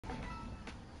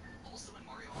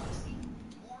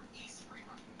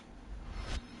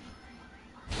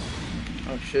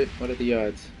shit. What are the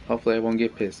odds? Hopefully I won't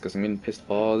get pissed because I'm getting pissed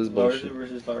all this Lars bullshit.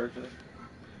 versus Lars.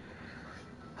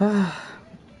 Man,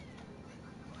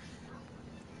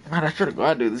 I swear to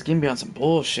God, dude, this game be on some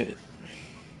bullshit.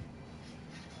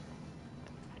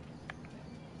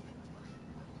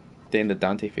 Then the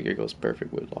Dante figure goes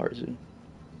perfect with Lars. Dude.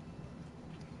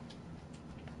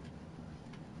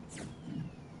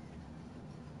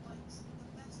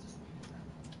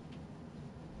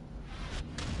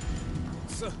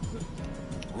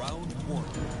 Round one.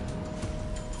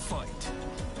 Fight.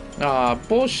 Ah,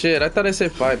 bullshit. I thought I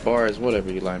said 5 bars.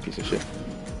 Whatever, you lying piece of shit.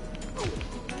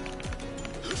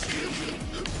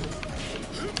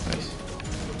 Nice.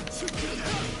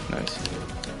 Nice.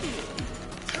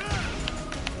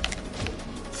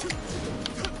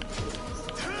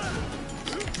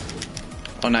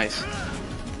 Oh, nice.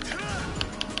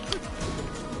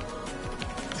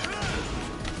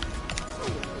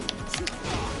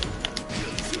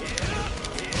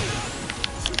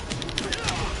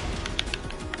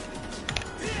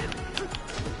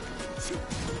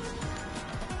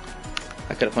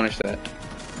 I could have punished that.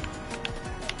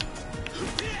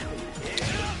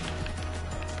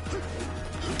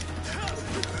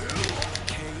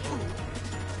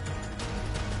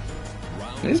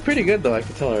 It's pretty good though, I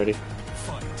can tell already.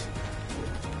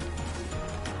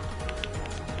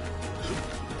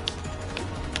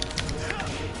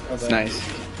 It's nice.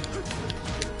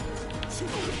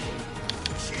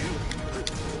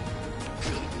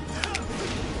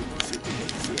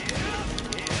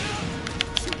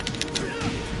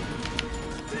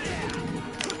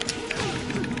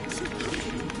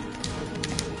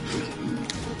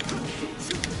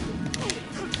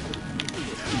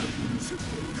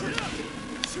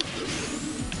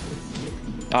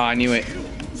 Oh, I knew it.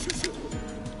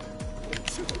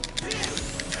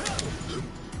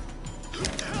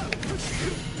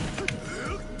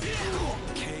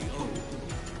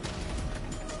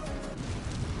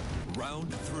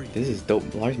 This is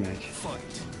dope. Large match.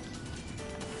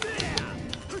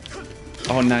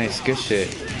 Oh, nice. Good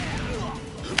shit.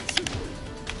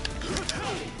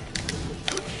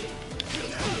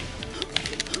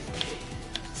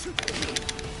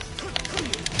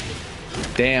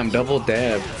 Damn, double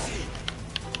dab.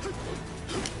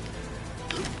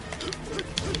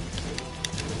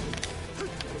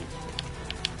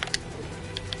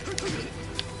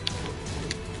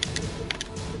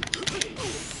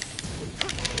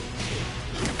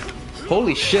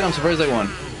 Holy shit, I'm surprised I won.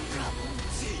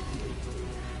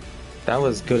 That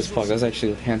was good as fuck. That's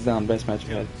actually hands down best match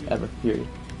we had ever. Period.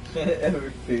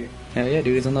 Ever see. Hell yeah,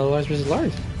 dude, it's another Lars versus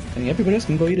Lars. And everybody else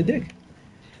can go eat a dick.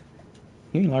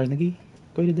 You ain't Lars, nigga.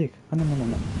 Go eat a dick. Oh, no.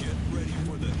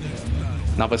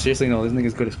 Nah, but seriously, no, this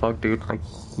nigga's good as fuck, dude. Like,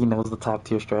 he knows the top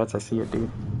tier strats. I see it,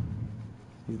 dude.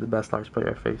 He's the best Lars player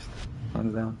I faced.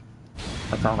 Hands down.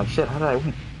 That's why I'm like, shit, how did I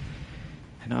win?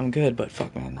 I know I'm good, but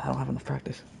fuck, man, I don't have enough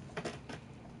practice.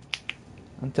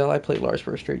 Until I play Lars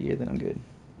for a straight year, then I'm good.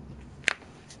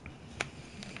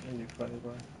 You're funny, boy.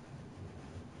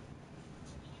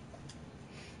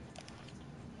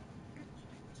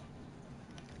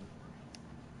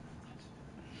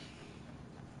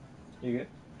 You good?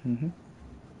 Mm-hmm.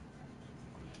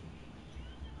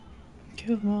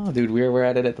 Come on, dude. We're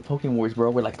at it at the Pokémon Wars, bro.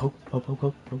 We're like poke.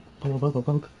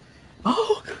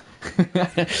 Oh!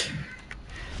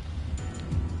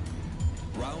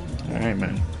 Alright,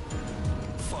 man.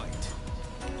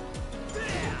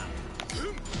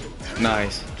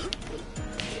 Nice.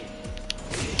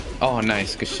 Oh,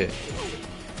 nice. Good shit.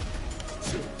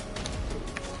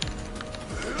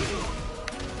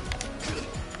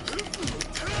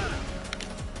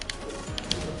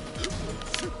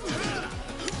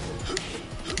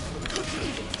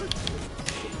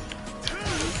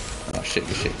 Oh, shit.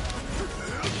 Good shit.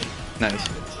 Nice.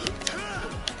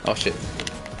 Oh, shit.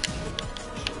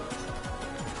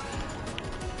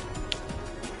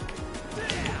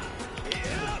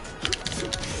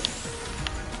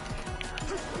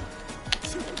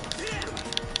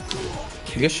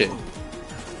 Good shit.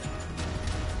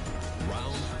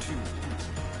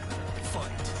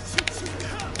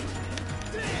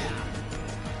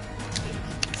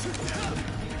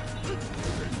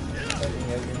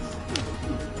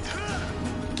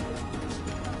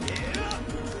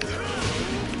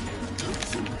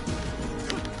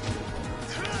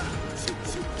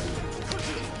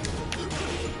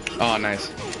 Oh,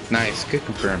 nice. Nice. Good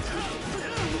confirm.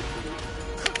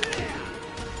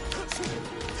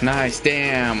 Nice.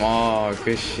 Damn. Oh,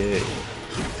 good shit.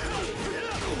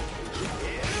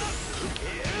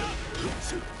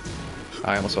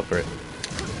 I almost fell for it.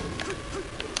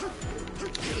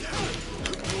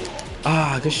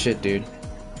 Ah, good shit, dude.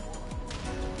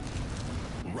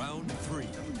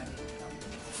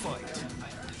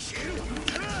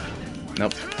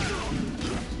 Nope.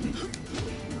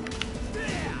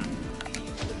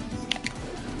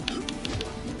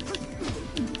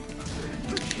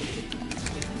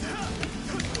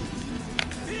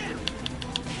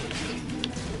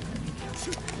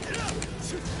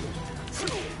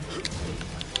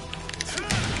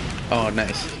 Oh,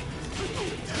 nice.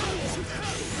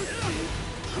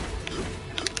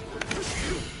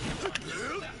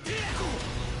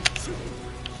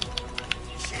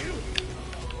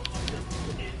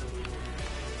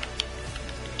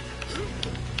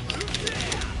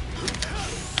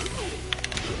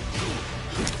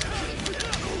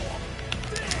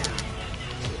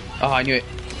 Oh, I knew it.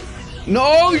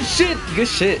 No shit! Good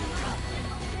shit.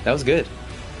 That was good.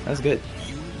 That was good.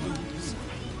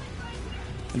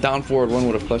 Down forward, one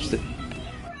would have clutched it.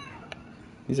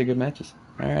 These are good matches.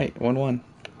 Alright, 1-1.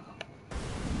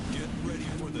 Get ready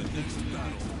for the next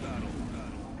battle.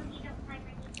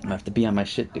 I have to be on my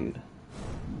shit, dude.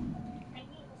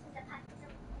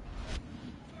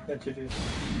 What you do?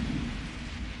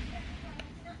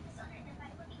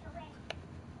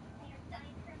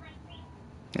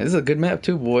 This is a good map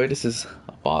too, boy. This is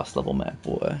a boss level map,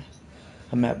 boy.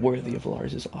 A map worthy of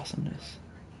Lars' awesomeness.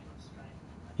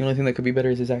 The only thing that could be better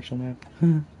is his actual map.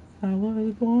 I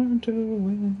was born to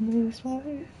win this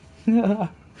fight.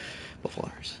 But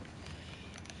Lars.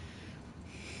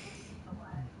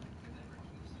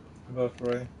 Buff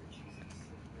Ray.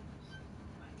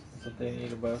 That's what they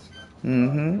need a buff.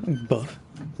 Mm-hmm. Buff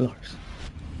Lars.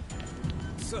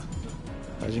 So,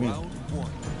 What do you mean? round 1.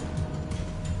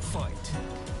 Fight.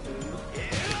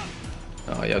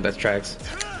 Oh, yo, that's tracks.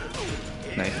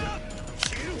 Nice.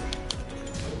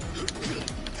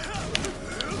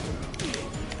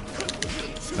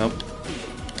 Nope.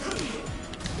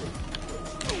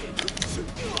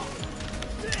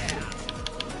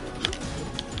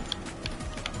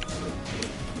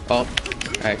 Oh,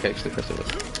 I can actually press it.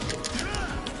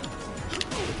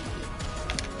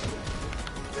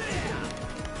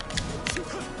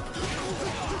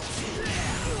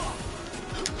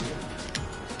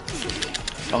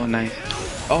 Oh, nice.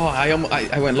 Oh, I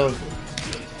went low.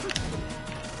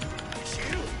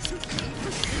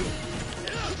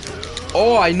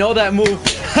 Oh, I know that move.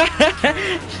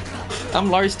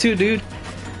 I'm Lars too, dude.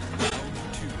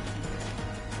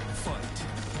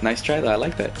 Nice try though. I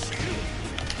like that.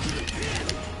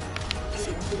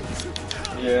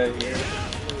 Yeah, yeah.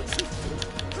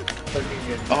 Fucking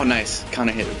good. Oh, nice.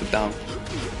 Counter hit with the down.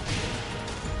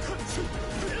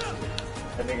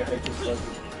 I think I hate this button.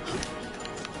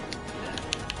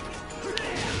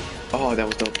 Oh, that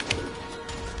was dope.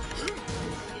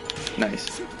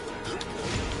 Nice.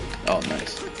 Oh,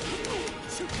 nice.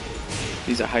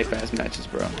 These are hype-ass matches,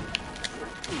 bro.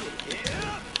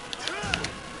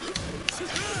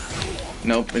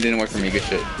 Nope, it didn't work for me. Good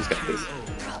shit. He's got this.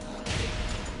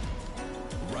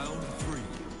 Round 3.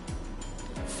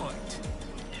 Fight.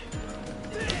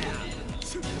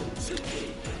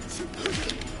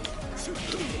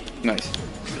 Nice.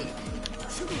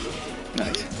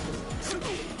 Nice.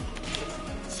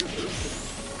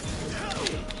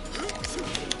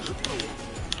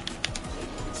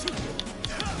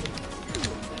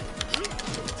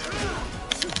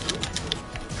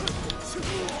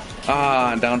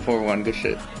 Ah, down 4-1. Good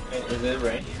shit. Is it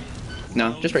rain?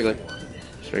 No, just regular.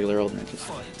 Just regular old matches.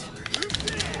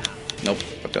 Nope,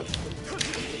 fucked up.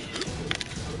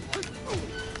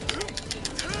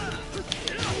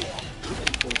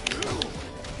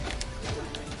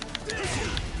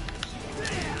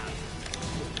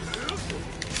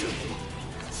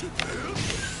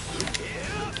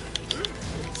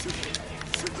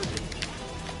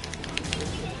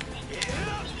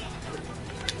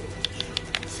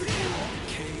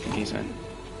 Jeez, man.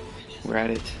 We're at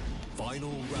it. Final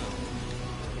round.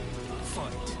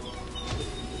 Fight.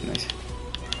 Nice.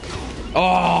 Oh,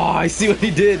 I see what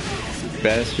he did.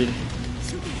 Bastard.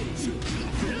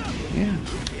 Yeah.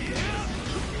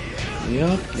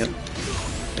 Yep.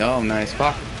 Oh, nice.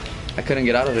 Fuck. I couldn't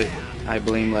get out of it. I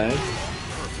blame lag.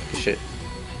 Shit.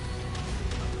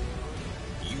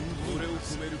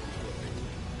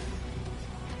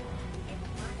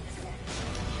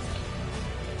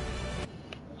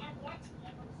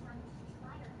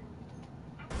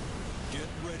 Get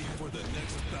ready for the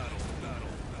next battle.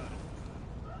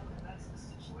 That's the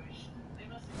situation. They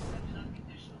must accept an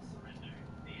unconditional surrender.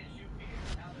 The issue here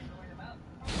is how they're going about it.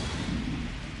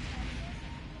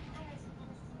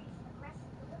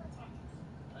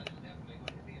 That is definitely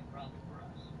going to be a problem for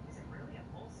us. Is it really?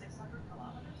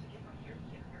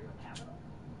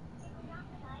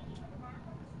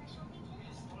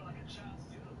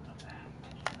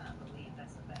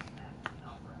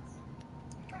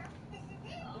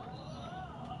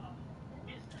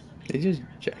 Did he just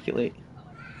ejaculate?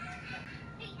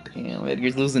 Damn,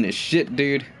 Edgar's losing his shit,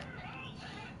 dude.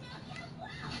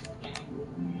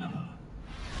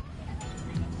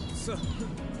 So,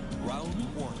 round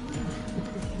one.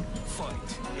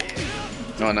 Fight.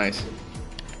 Oh, nice.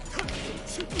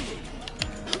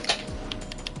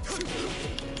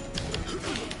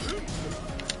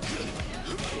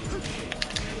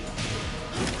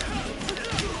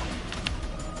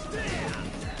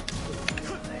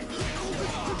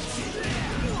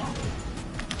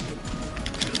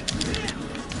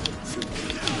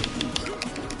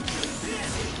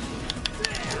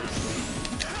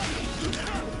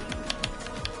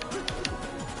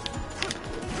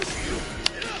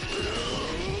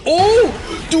 Oh,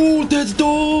 dude, that's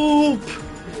dope.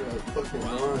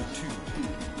 Round two.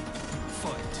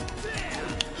 Fight.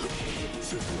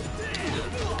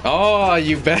 Oh,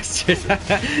 you bastard.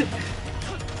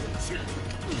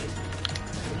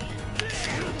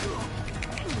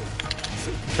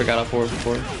 Forgot how forward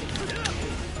before.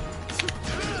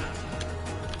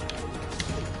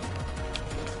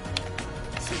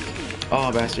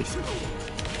 Oh, bastard.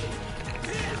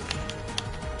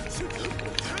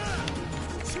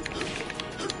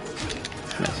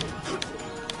 Nice.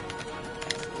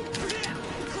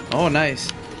 Oh,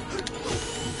 nice.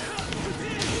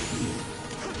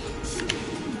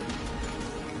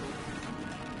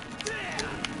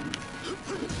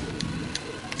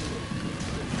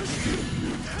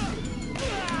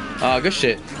 Good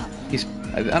shit. He's.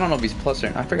 I don't know if he's plus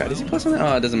or not. I forgot. Is he plus on that?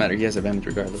 Oh, it doesn't matter. He has advantage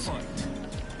regardless.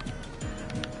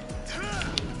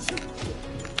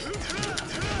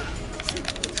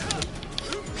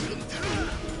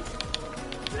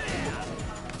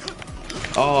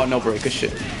 Oh, no break. Good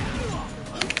shit.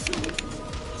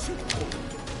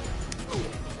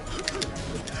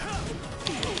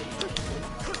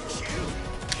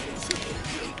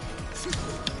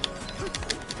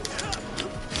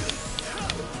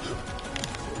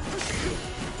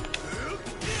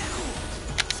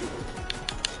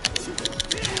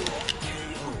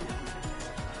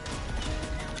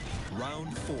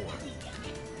 Round four.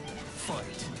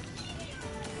 Fight.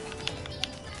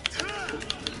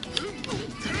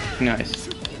 Nice.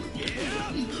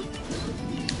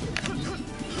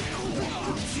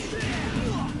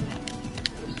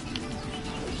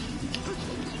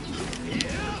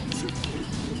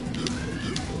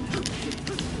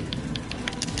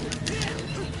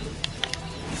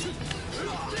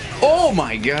 Oh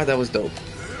my god, that was dope.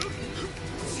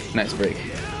 Nice break.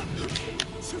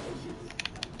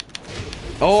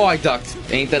 Oh, I ducked.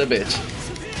 Ain't that a bitch?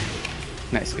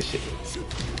 Nice, good shit.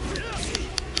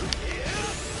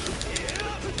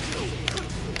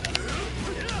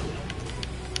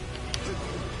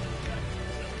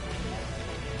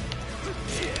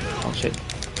 Oh shit.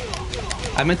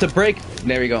 I meant to break.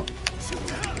 There we go.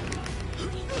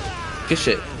 Good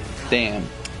shit. Damn.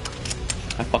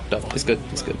 I fucked up. It's good.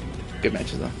 It's good. Good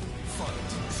matches though.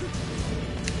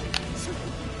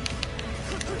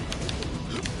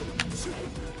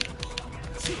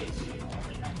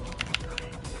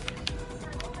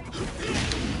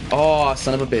 Oh,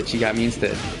 son of a bitch. He got me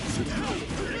instead.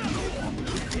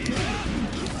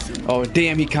 Oh,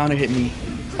 damn. He counter hit me.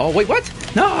 Oh, wait. What?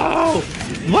 No!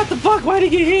 What the fuck? Why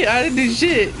did he get hit? I didn't do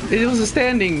shit. It was a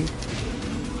standing.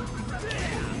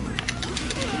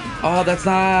 Oh, that's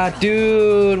not...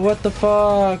 Dude, what the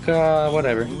fuck?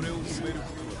 Whatever.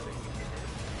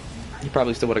 He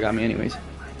probably still would have got me anyways.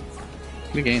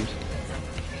 Good games.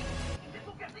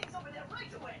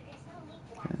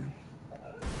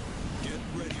 Get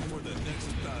ready for the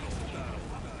next battle.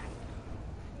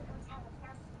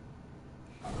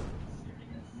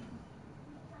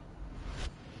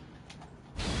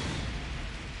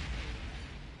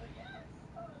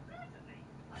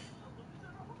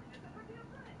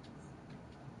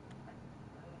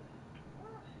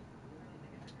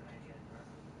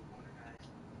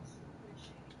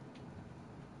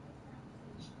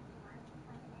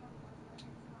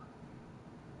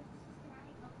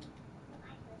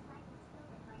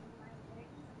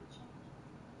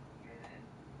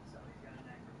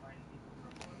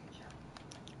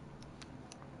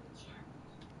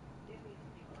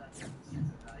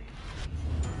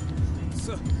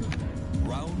 So,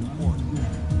 round one.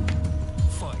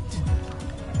 Fight.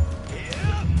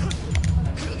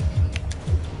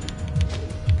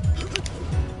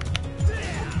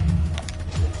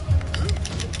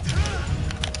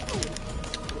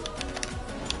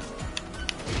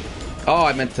 Oh,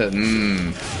 I meant to...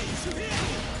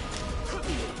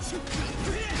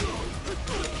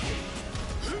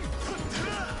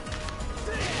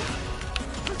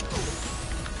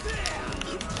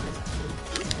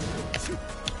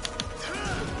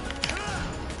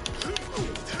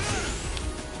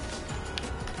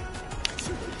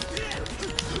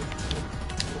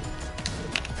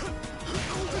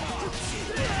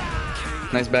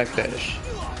 Nice backdash.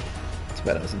 It's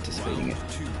bad I was anticipating it.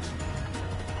 Two.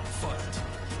 Fight.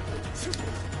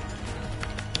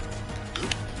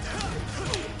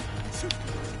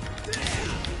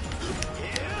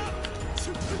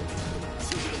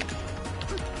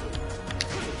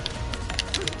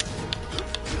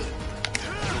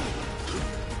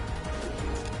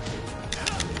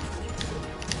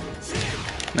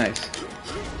 Nice.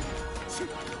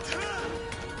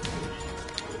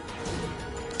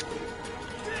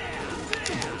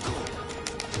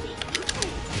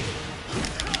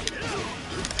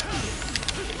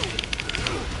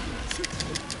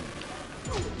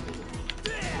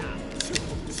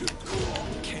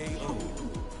 KO.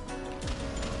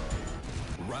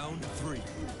 Round 3.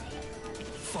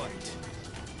 Fight.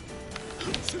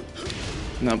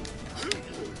 Nope.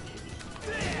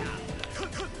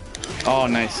 Oh,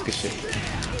 nice. Good shit.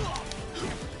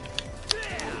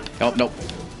 Oh, nope.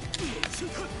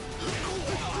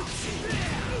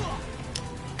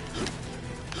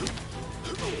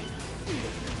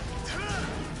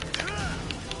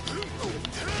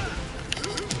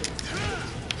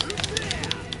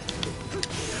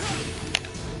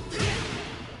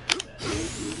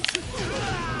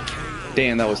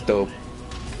 Damn, that was dope.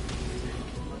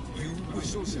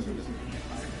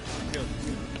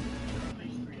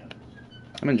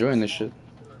 I'm enjoying this shit.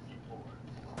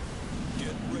 Get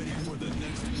ready for the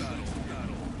next battle.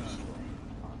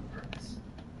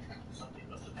 Something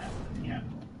must have happened at the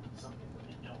capital. Something that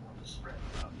they don't want to spread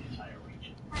throughout the entire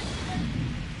region.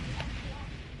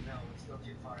 No, it's still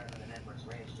too far out of the network's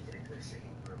range to get a clear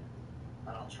signal through.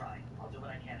 But I'll try. I'll do what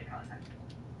I can to contact you.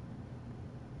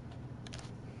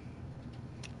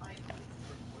 I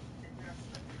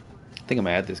think I'm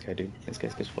gonna add this guy, dude. This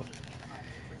guy's good as fuck.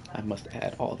 I must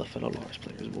add all the fellow Lars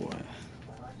players, boy.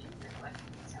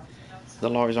 The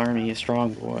Lars army is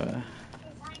strong, boy.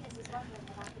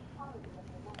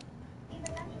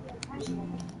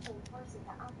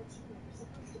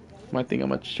 Might think I'm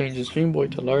gonna change the stream, boy,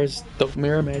 to Lars dope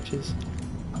mirror matches.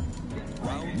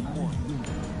 Round 1.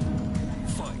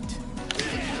 Fight.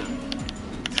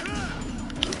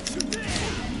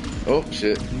 Oh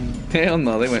shit! Hell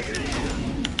no, they went.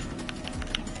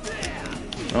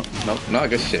 No, no, no,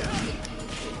 good shit.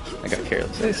 I got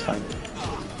careless. It's fine.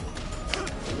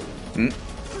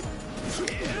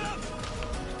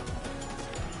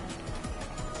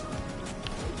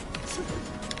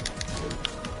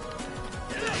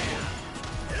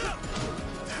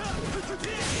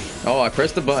 Oh, I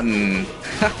pressed the button.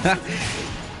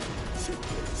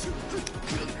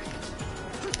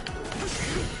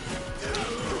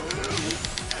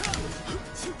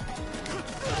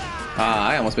 Ah,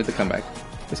 I almost made the comeback.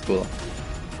 It's cool.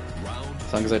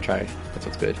 As long as I try, that's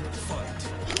what's good.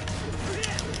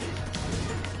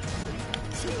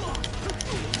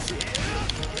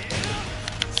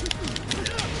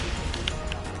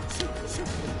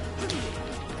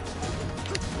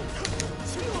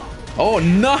 Oh,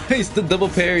 nice! The double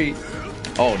parry!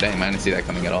 Oh, damn, I didn't see that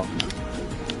coming at all.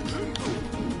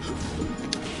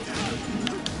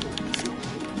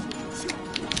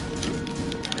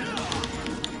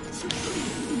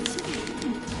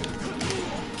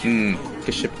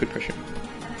 Good ship, good pressure.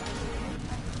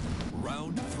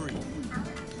 Round 3.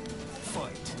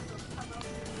 Fight.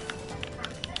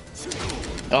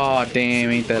 Oh,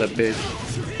 damn, ain't that a bitch.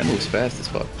 That moves fast as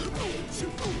fuck.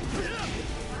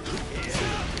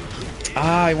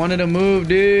 Ah, I wanted to move,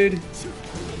 dude.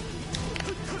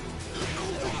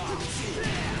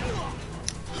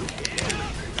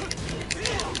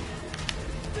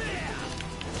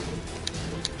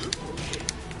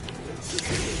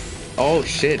 Oh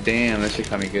shit, damn, that shit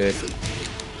got me good. What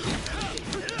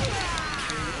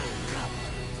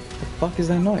the fuck is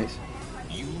that noise?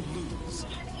 You lose.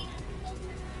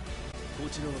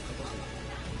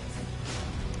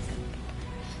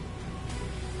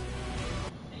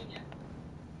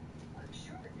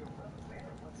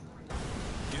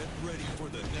 Get ready for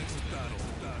the next battle.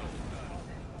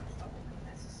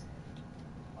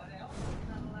 But I also did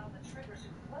not allow the triggers who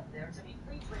fled there to be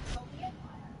free to insult the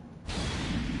Empire.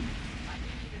 I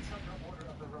think you can tell your Order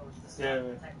of the Rose to start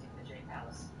protecting the J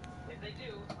Palace. If they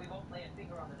do, we won't lay a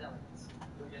finger on the delegates.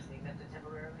 We just need them to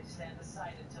temporarily stand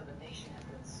aside until the nation has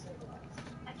been stabilized.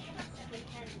 I cannot simply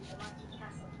hand you the Marquis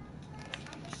Castle.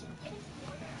 My mission is the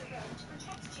Order of the Road to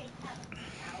protect Jade Palace.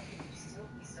 How can you still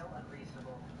be so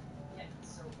unreasonable, yet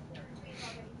so very It's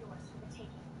already yours for the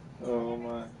taking. Oh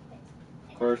my.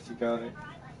 Of course you got it.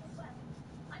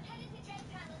 I'm headed to Jade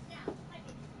Palace now. I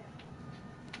think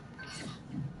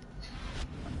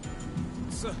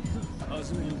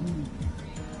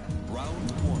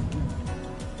Round 1.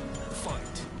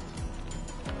 Fight.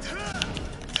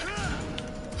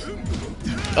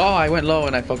 Oh, I went low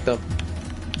and I fucked up.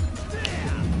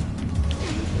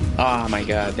 Oh my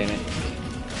god, damn it.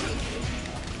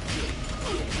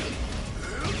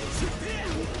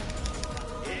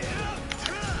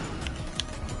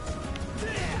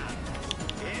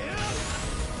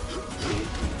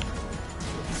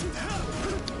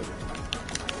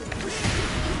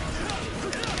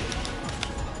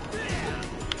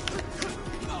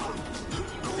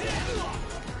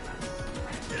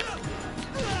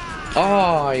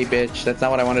 Oh, you bitch. That's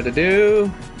not what I wanted to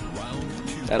do.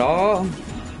 At all.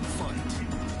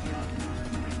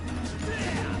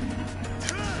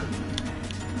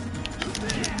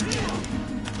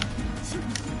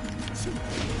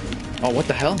 Oh, what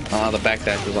the hell? Oh, the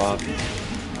backdash was off.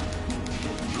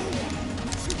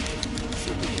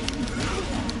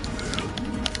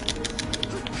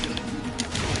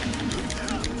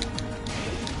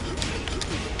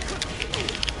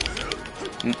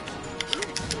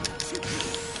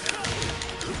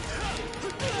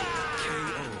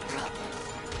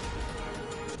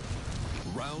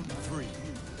 Round 3.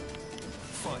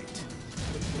 Fight.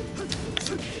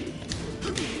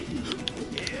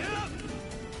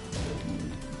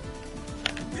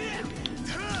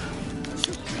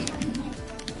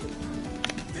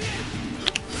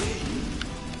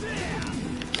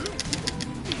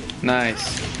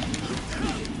 Nice.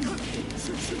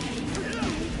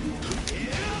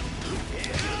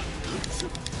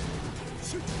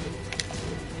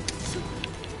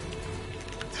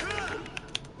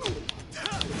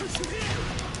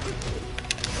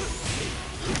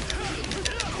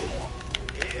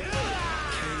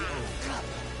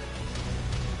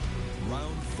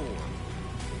 Round 4.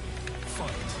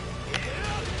 Fight.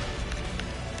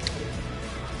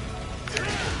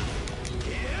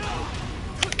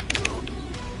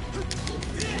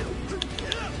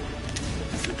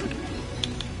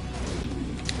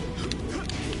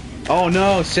 Oh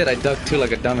no, shit, I ducked too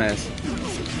like a dumbass.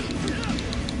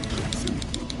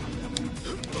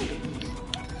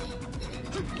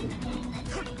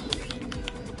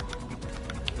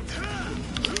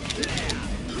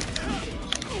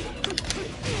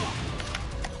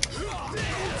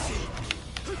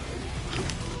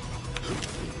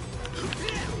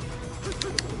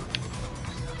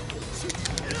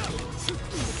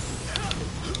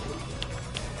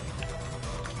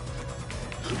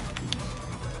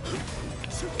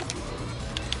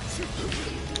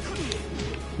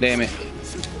 Damn it.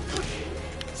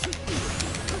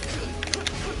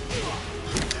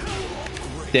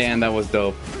 Damn, that was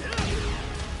dope.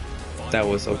 That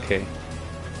was okay.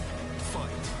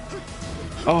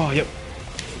 Oh, yep.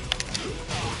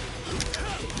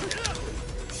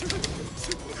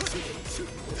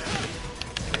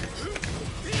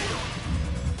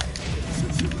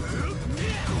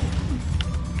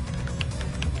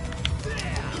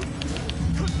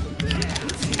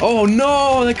 Oh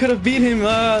no, I could have beat him.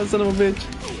 Ah, son of a bitch.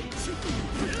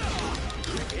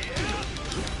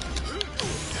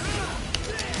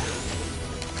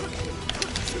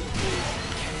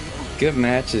 Good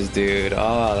matches, dude.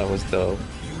 Oh, that was dope.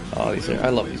 Oh, I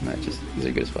love these matches. These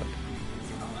are good as fuck.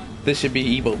 This should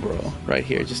be Evo, bro. Right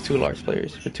here. Just 2 Lars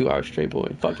players for 2 hours straight,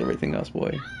 boy. Fuck everything else,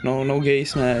 boy. No gay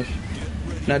smash.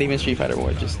 Not even Street Fighter,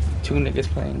 boy. Just 2 niggas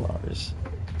playing Lars.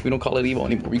 We don't call it Evo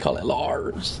anymore. We call it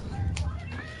Lars.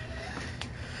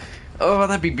 Oh,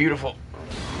 that'd be beautiful.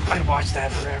 I'd watch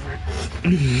that forever.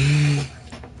 Is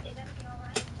everything all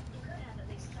right? You could have at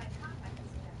least tried contacting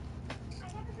them. I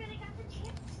never really got the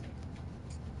chance to.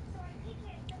 So I think the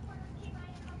portal came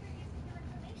by and offered you some new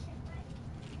information, but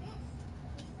yes, we said that already. We're armed with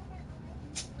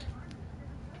the recruits. I'm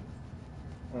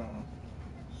sure you guys forget. No one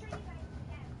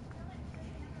really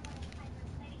ever wanted to fight for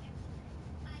fighting against you.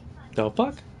 I thought The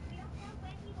fuck? we don't know when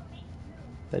he will make his move.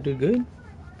 That dude good? Our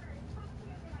armor is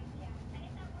probably a good idea. And if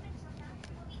that woman shows up,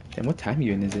 we'll be Damn, what time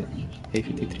even is it?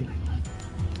 8:53.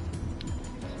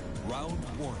 Round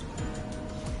 1.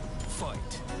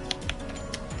 Fight.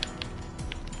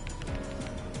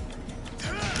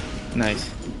 Nice.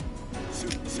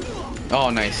 Oh,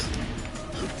 nice.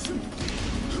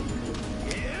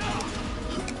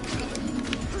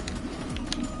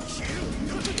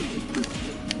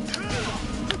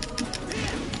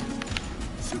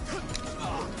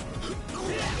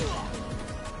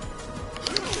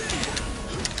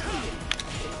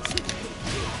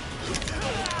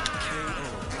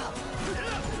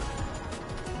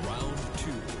 Round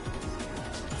 2.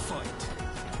 Fight.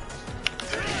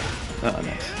 Oh,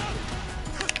 nice.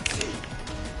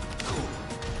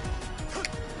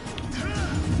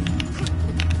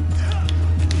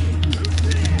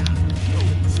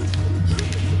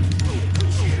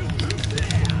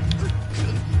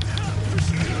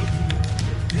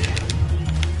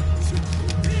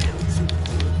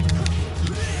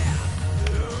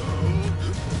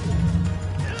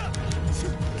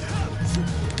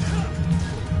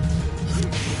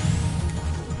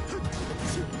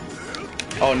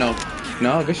 Oh no.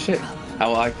 No, good shit.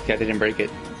 Oh, I didn't break it.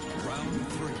 Round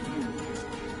 3.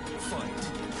 Fight.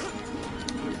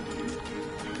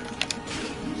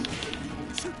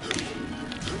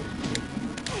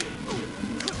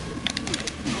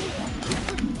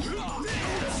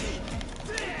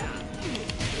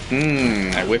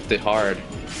 I whiffed it hard.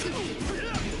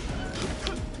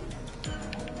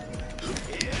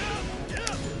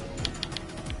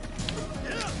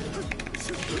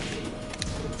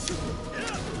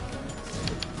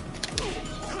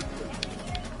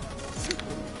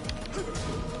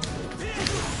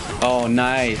 Oh,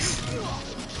 nice.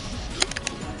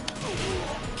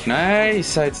 Nice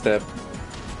sidestep.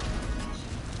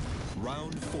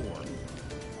 Round 4.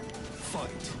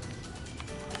 Fight.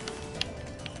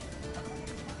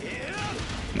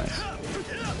 Nice.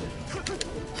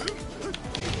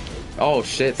 Oh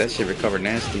shit, that shit recovered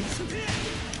nasty.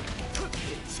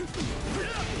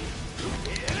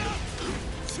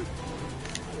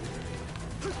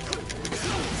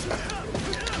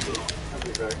 I'll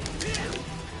be back.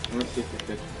 I'm gonna see if you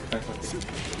could find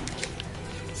something.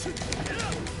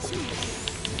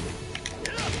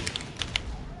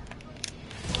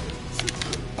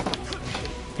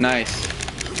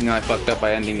 Nice. You know, I fucked up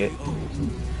by ending it.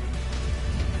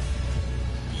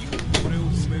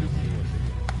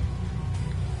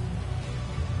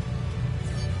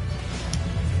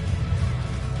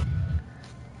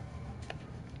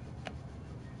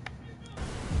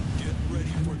 Get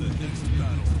ready for the next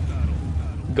battle.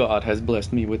 God has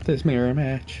blessed me with this mirror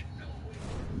match.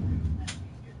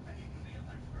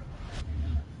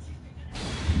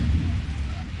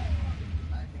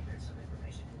 I think there's some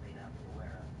information you may not be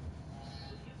aware of.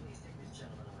 Would you please take this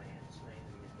gentleman away and explain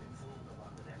that he has been fooled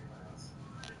along with everyone else?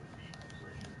 It would be my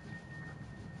pleasure.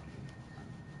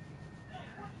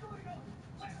 What's going on?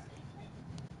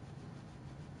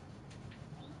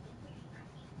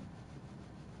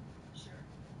 Sure.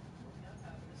 We'll be on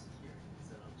top of the security,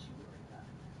 so don't you worry about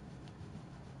it.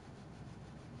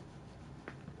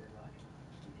 Good luck.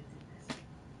 You can do this.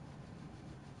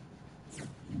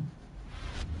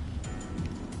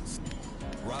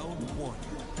 Round 1.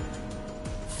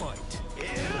 Fight.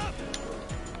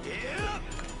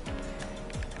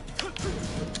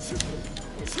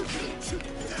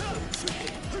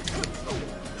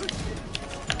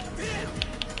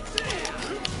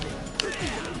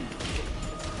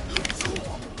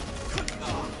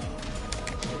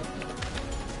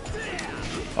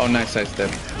 Oh, nice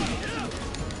sidestep.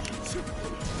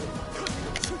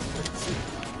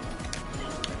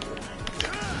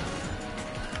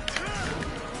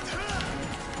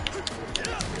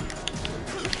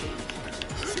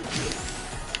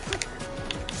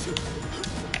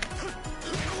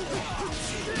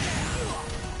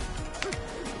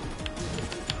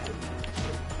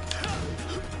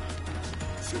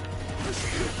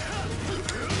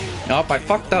 Oh, I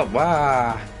fucked up.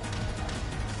 Wow.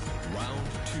 Round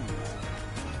 2.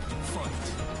 Fight.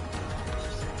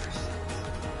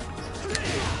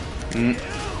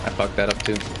 I fucked that up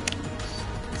too.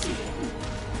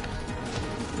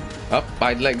 Up,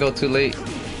 I let go too late.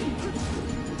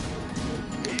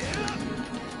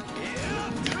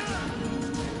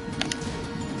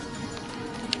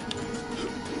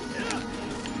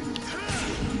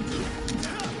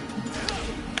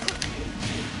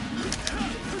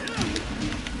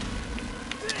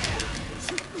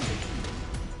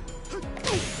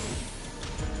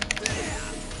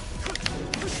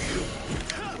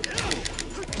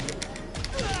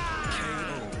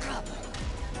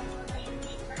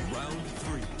 Round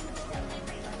 3.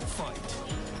 Fight.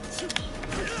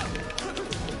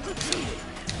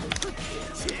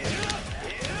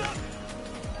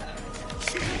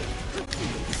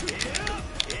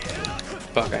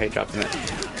 Fuck, I hate dropping that.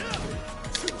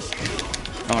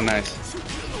 Oh, nice.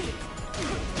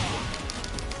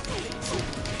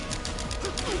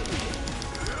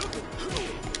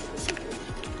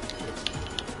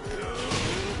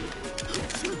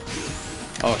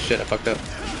 Oh shit, I fucked up.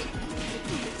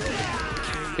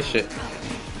 Good shit.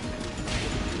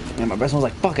 Man, my breast was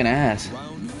like fucking ass.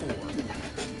 Round 4.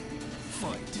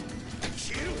 Fight.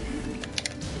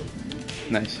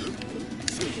 Nice.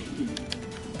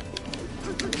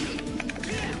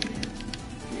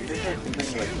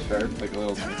 Something like sharp, like a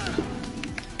little.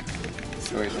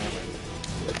 Oh, wait, no.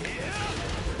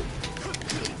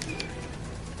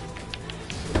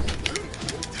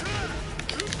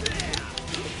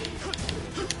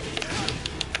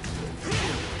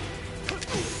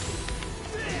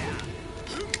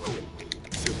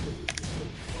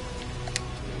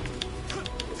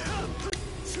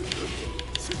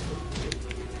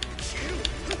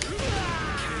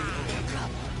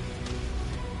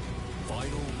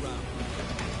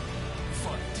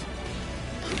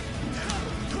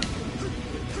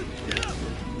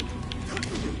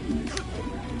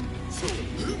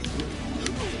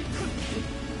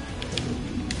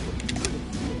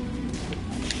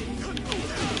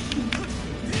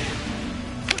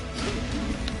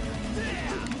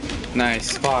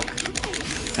 Nice. Fuck.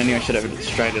 I knew I should have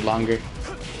strided longer.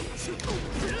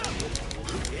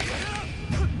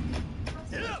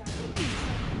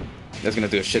 That's gonna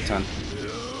do a shit ton.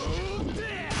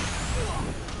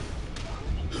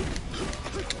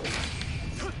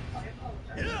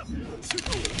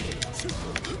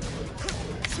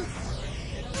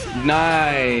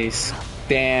 Nice.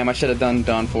 Damn, I should have done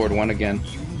down forward 1 again.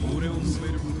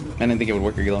 I didn't think it would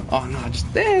work again. Oh no,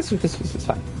 just this. It's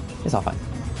fine. It's all fine.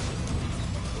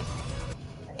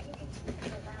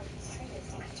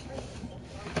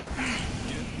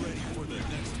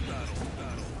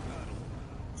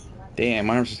 Damn,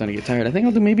 my arms are starting to get tired. I think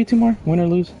I'll do maybe 2 more, win or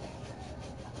lose.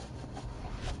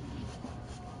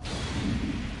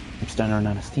 I'm starting to run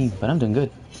out of steam, but I'm doing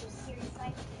good.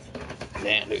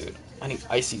 Damn, dude. I need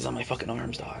ices on my fucking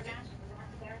arms, dog.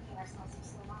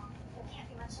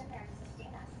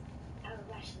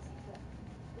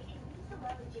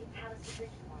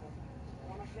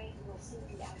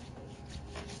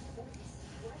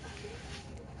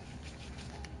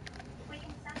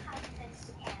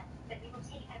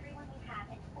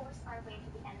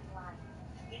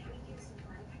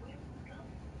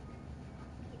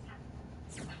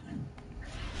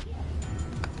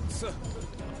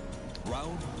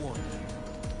 Round 1.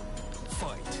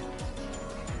 Fight.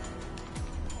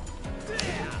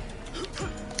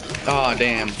 Oh,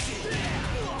 damn.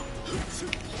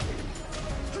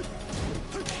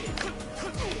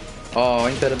 Oh,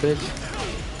 ain't that a bitch?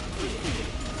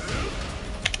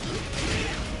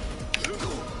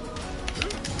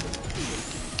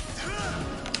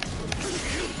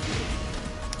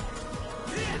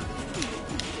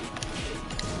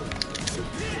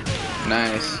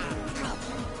 Nice.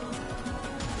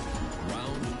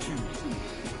 Round 2.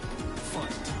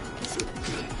 Fight.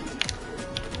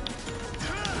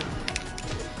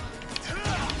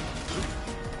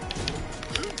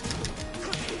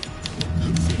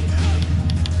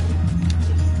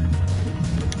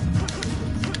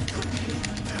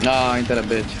 No, ain't that a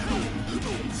bitch?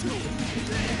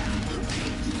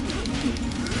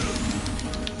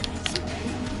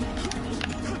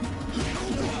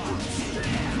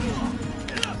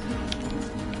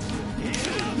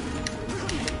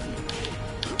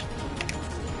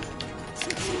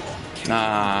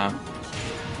 Nah.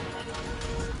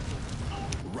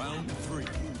 Round 3.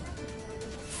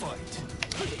 Fight.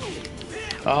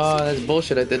 Oh, that's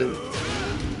bullshit. I did it.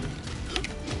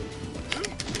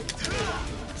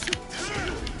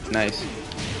 Nice.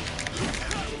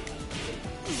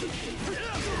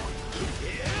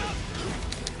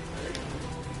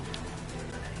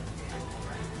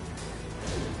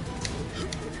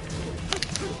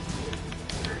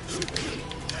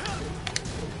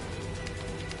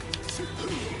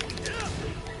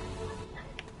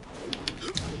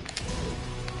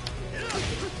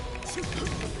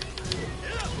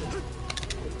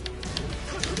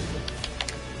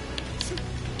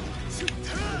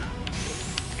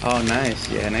 Oh, nice.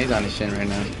 Yeah, now he's on his shin right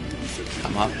now.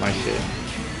 I'm off my shit.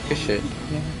 Good shit.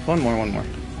 Yeah. One more.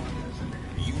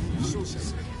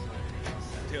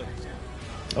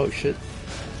 Oh, shit.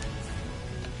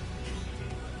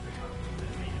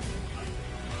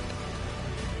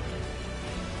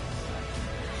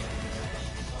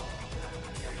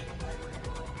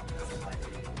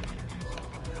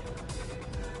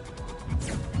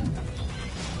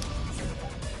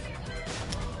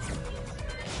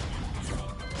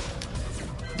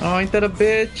 Oh, ain't that a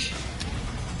bitch?